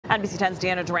NBC 10's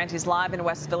Deanna Durante's live in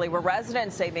West Philly, where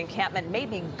residents say the encampment may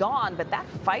be gone, but that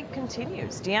fight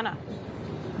continues. Deanna.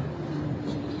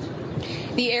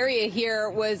 The area here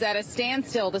was at a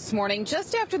standstill this morning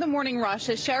just after the morning rush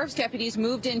as sheriff's deputies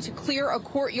moved in to clear a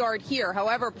courtyard here.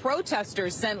 However,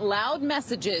 protesters sent loud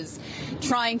messages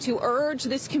trying to urge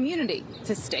this community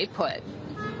to stay put.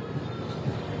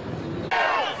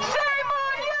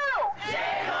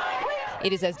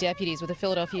 It is as deputies with the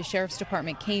Philadelphia Sheriff's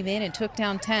Department came in and took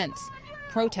down tents.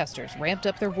 Protesters ramped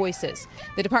up their voices.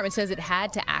 The department says it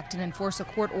had to act and enforce a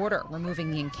court order,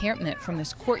 removing the encampment from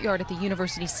this courtyard at the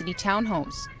University City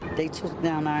townhomes. They took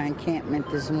down our encampment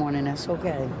this morning. That's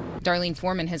okay. Darlene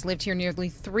Foreman has lived here nearly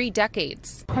 3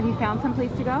 decades. Have you found some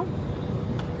place to go?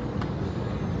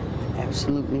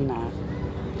 Absolutely not.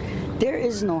 There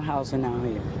is no housing out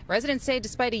here. Residents say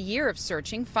despite a year of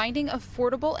searching, finding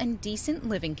affordable and decent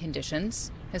living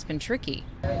conditions has been tricky.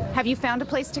 Have you found a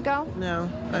place to go? No,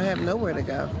 I have nowhere to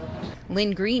go.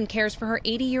 Lynn Green cares for her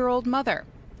 80-year-old mother.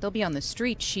 They'll be on the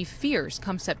streets, she fears,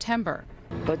 come September.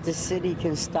 But the city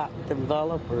can stop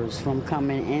developers from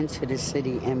coming into the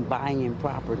city and buying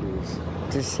properties.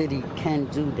 The city can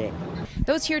do that.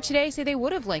 Those here today say they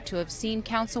would have liked to have seen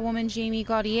Councilwoman Jamie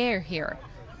Gaudier here.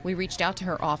 We reached out to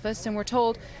her office and were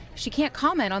told she can't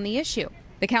comment on the issue.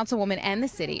 The councilwoman and the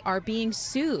city are being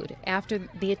sued after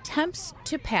the attempts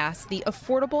to pass the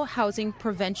Affordable Housing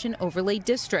Prevention Overlay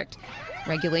District,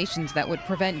 regulations that would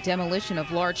prevent demolition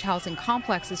of large housing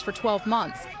complexes for 12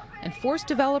 months and force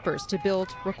developers to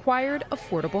build required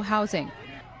affordable housing.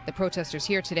 The protesters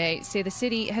here today say the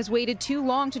city has waited too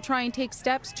long to try and take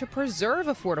steps to preserve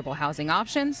affordable housing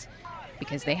options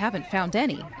because they haven't found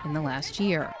any in the last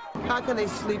year. How can they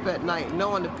sleep at night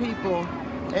knowing the people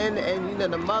and you know,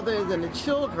 the mothers and the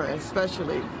children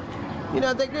especially, you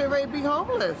know, they're getting ready to be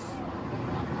homeless.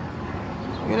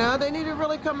 You know, they need to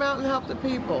really come out and help the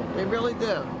people. They really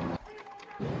do.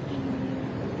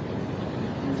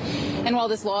 And while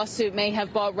this lawsuit may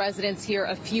have bought residents here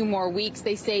a few more weeks,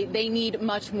 they say they need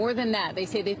much more than that. They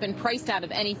say they've been priced out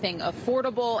of anything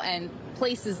affordable, and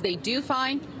places they do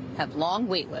find have long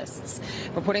wait lists.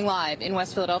 Reporting live in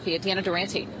West Philadelphia, Deanna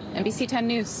Durante, NBC 10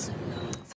 News.